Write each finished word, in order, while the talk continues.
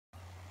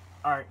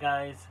Alright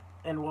guys,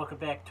 and welcome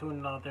back to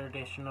another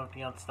edition of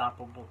the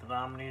Unstoppable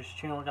Denominators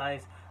channel,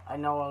 guys. I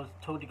know I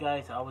told you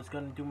guys I was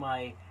going to do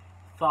my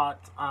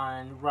thoughts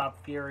on Rob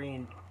Fury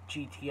and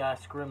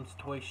GTS, Grimm's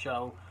Toy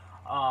Show,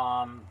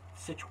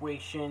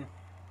 situation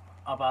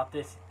about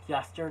this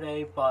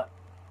yesterday, but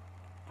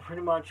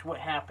pretty much what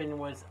happened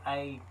was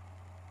I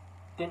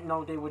didn't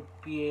know they would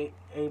be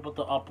able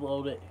to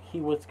upload it.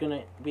 He was going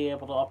to be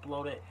able to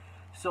upload it.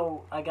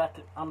 So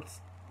I'm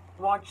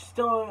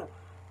still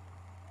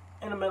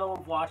in the middle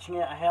of watching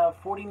it. I have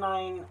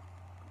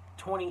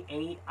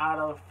 49.28 out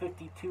of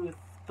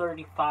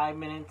 52.35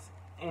 minutes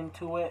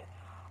into it.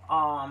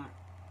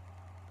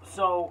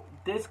 So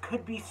this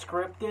could be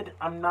scripted.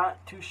 I'm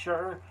not too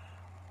sure,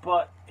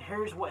 but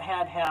here's what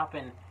had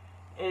happened: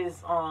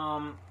 is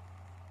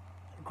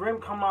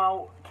Grim came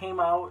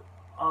out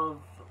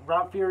of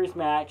Rob Fury's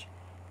match,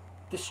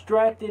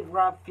 distracted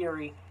Rob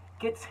Fury,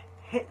 gets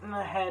hit in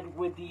the head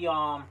with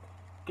the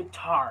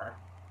guitar.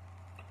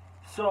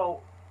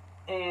 So,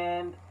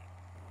 and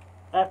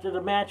after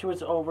the match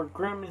was over,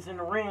 Grim is in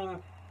the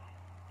ring,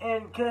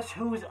 and guess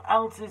who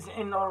else is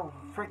in the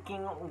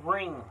freaking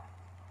ring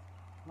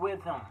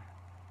with him?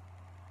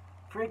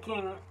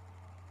 Freaking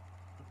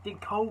the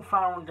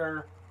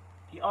co-founder,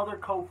 the other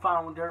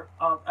co-founder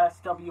of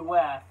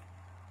SWF.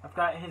 I've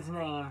got his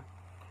name,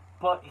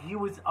 but he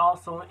was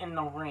also in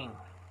the ring.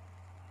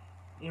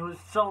 He was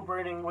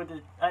celebrating with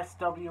the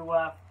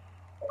SWF,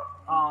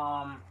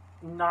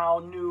 now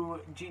new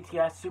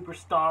GTS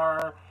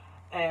superstar,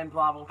 and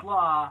blah blah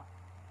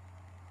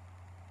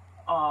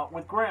blah,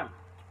 with Grim.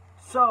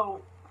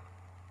 So,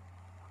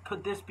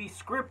 could this be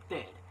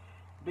scripted?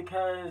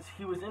 Because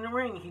he was in the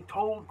ring, he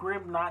told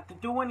Grim not to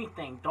do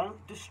anything.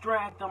 Don't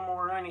distract him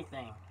or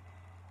anything.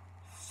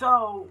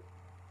 So,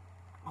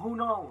 who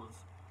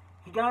knows?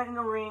 He got in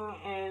the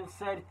ring and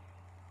said,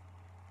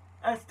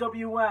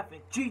 SWF,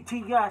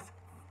 GTS,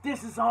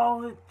 this is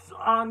all it's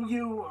on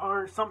you,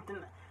 or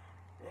something.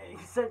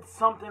 He said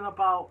something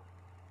about,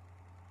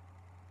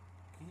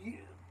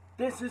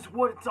 this is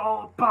what it's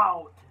all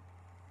about.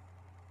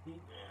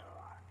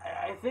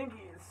 I think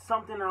it's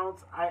something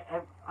else.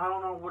 I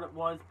don't know what it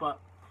was, but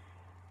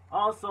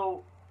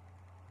also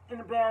in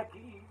the back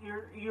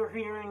you're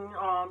hearing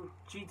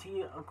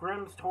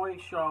Grimm's Toy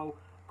Show,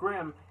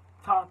 Grim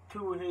talk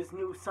to his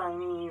new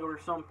signee or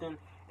something,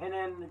 and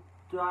then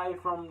the guy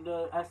from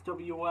the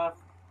SWF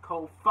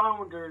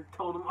co-founder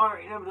told him,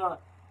 alright,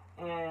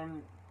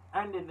 and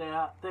ended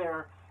that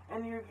there.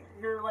 And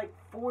you're like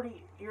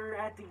 40, you're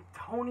at the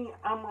Tony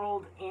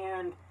Emerald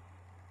and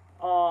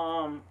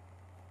Ron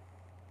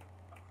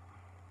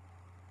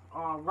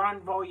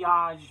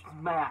Voyage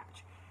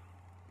match.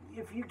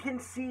 If you can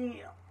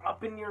see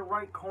up in your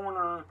right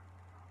corner,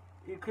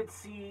 you could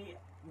see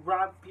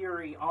Rob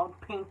Fury all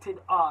painted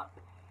up,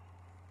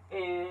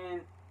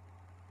 and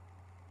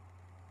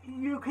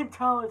you can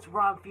tell it's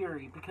Rob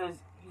Fury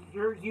because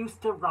you're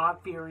used to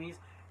Rob Fury's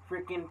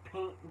freaking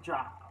paint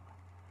job.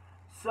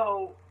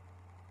 So,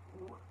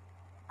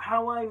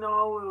 how I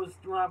know it was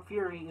Rob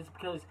Fury is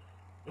because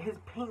his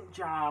paint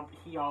job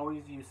he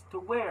always used to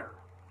wear.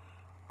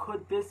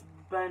 Could this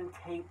been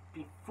taped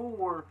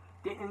before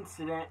the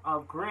incident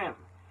of Grim?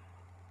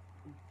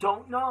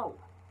 Don't know.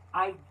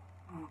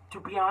 To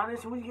be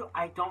honest with you,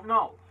 I don't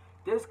know.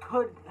 This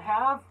could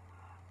have,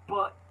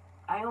 but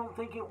I don't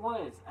think it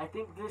was. I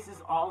think this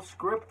is all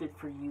scripted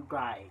for you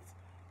guys.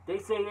 They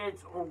say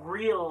it's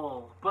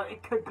real, but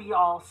it could be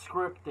all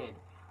scripted.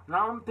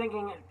 Now I'm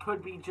thinking it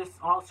could be just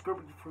all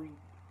scripted for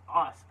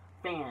us,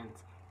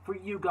 fans, for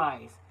you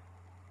guys.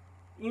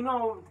 You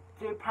know,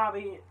 they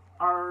probably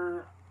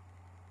are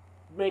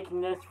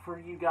making this for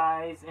you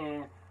guys,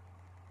 and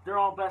they're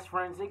all best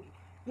friends. They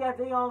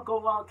all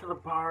go out to the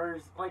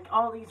bars. Like,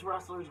 all these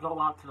wrestlers go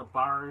out to the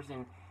bars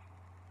and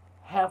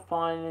have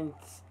fun and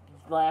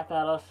laugh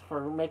at us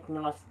for making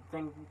us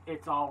think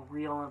it's all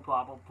real and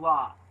blah, blah,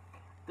 blah.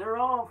 They're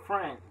all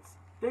friends.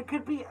 They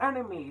could be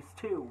enemies,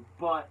 too,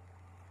 but,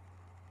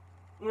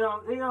 you know,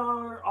 they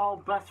are all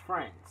best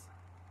friends.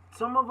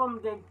 Some of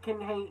them, they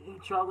can hate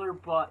each other,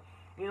 but,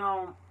 you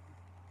know,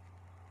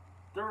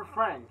 they're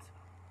friends.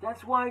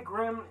 That's why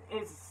Grim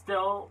is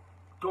still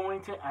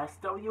going to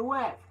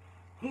SWF.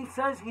 He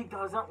says he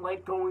doesn't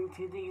like going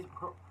to these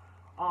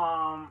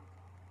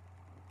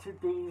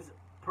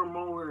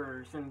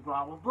promoters and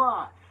blah blah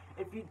blah.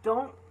 If you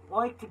don't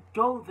like to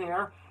go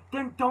there,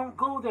 then don't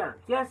go there.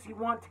 Yes, you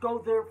want to go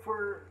there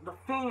for the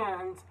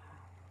fans,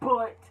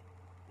 but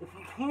if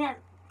you can't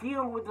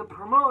deal with the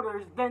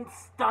promoters, then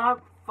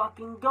stop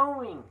fucking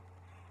going.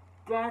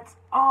 That's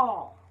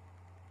all.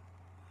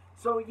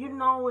 So you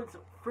know it's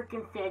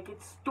freaking fake.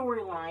 It's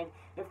storyline.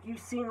 If you've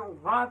seen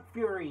Rob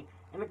Fury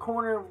in the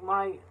corner of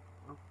my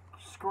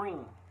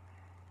screen,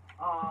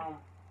 I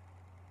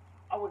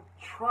would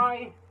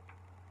try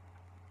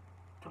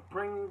to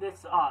bring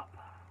this up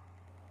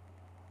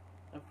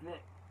if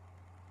it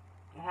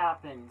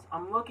happens.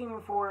 I'm looking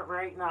for it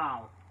right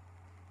now.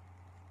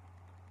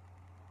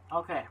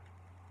 Okay.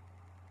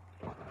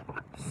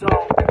 So,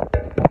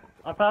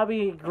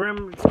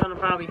 Grim's gonna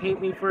probably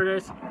hate me for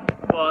this,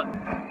 but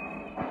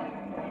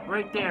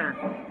Right there.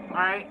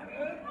 Alright?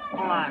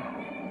 Hold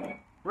on.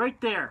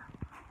 Right there.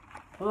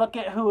 Look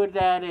at who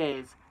that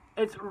is.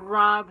 It's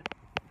Rob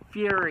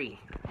Fury,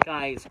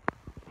 guys.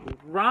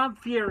 Rob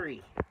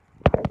Fury.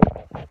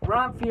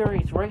 Rob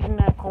Fury's right in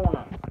that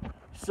corner.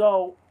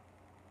 So,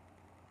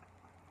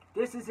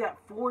 this is at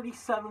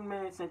 47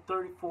 minutes and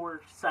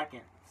 34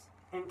 seconds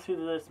into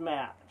this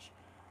match.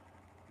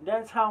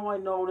 That's how I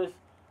noticed.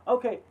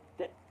 Okay,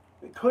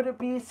 could it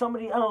be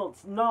somebody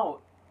else? No.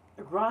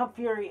 Rob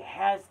Fury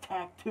has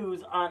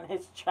tattoos on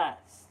his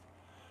chest.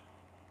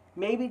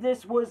 Maybe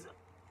this was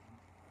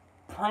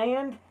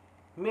planned.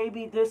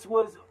 Maybe this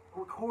was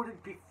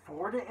recorded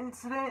before the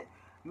incident.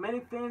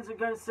 Many fans are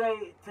going to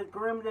say to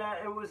Grim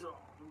that it was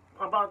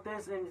about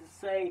this and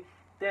say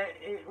that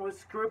it was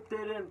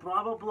scripted and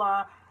blah blah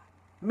blah.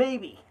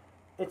 Maybe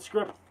it's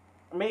scripted.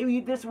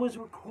 Maybe this was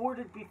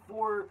recorded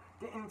before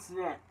the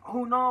incident.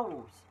 Who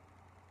knows?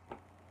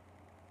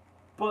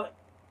 But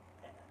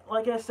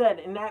like I said,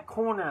 in that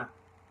corner,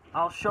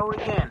 I'll show it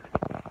again,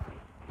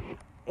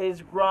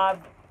 is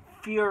Rob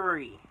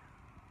Fury.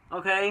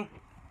 Okay?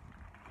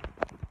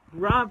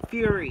 Rob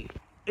Fury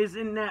is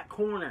in that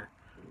corner.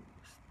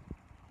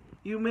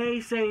 You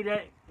may say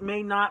that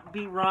may not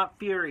be Rob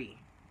Fury,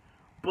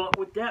 but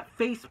with that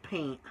face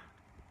paint,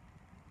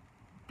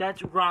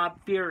 that's Rob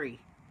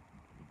Fury.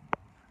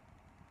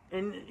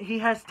 And he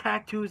has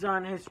tattoos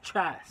on his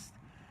chest.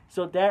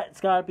 So that's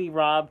gotta be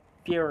Rob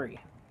Fury.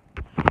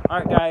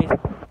 Alright guys,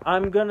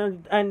 I'm gonna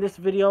end this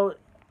video.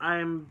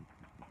 I'm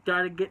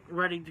gotta get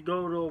ready to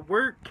go to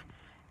work.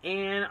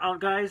 And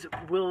guys,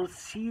 we'll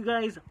see you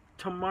guys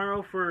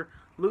tomorrow for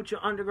Lucha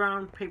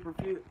Underground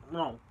pay-per-view.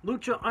 No,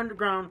 Lucha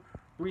Underground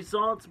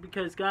results,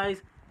 because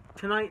guys,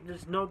 tonight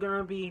there's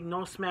gonna be no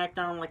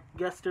SmackDown like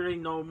yesterday,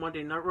 no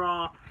Monday Night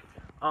Raw.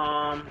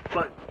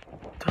 But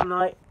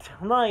tonight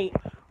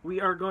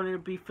we are going to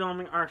be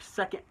filming our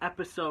second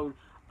episode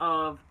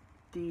of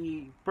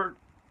the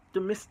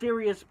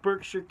mysterious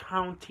Berkshire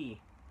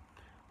County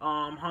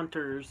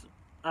Hunters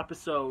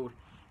episode,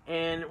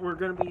 and we're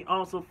going to be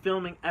also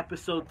filming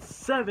episode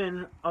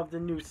 7 of the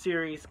new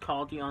series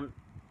called the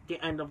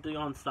End of the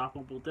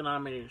Unstoppable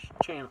Denominator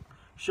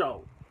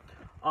show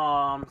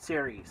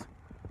series.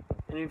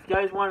 And if you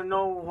guys want to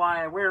know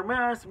why I wear a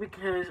mask,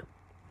 because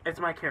it's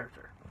my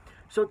character.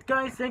 So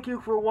guys, thank you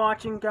for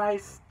watching,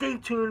 guys. Stay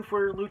tuned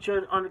for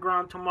Lucha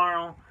Underground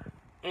tomorrow.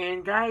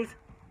 And guys,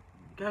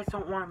 you guys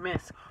don't want to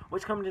miss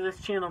what's coming to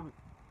this channel.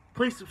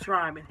 Please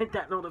subscribe and hit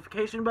that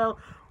notification bell.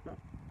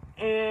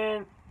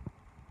 And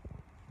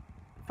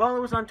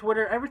follow us on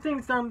Twitter.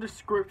 Everything's down in the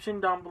description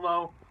down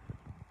below.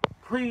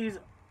 Please,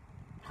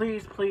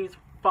 please, please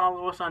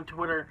follow us on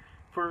Twitter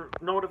for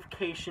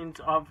notifications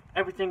of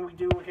everything we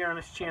do here on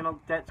this channel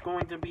that's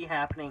going to be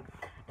happening.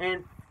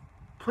 And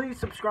please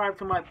subscribe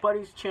to my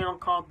buddy's channel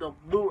called the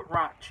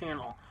Luet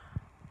channel.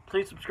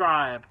 Please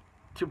subscribe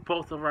to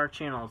both of our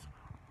channels,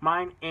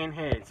 mine and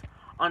his.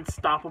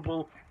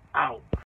 Unstoppable out.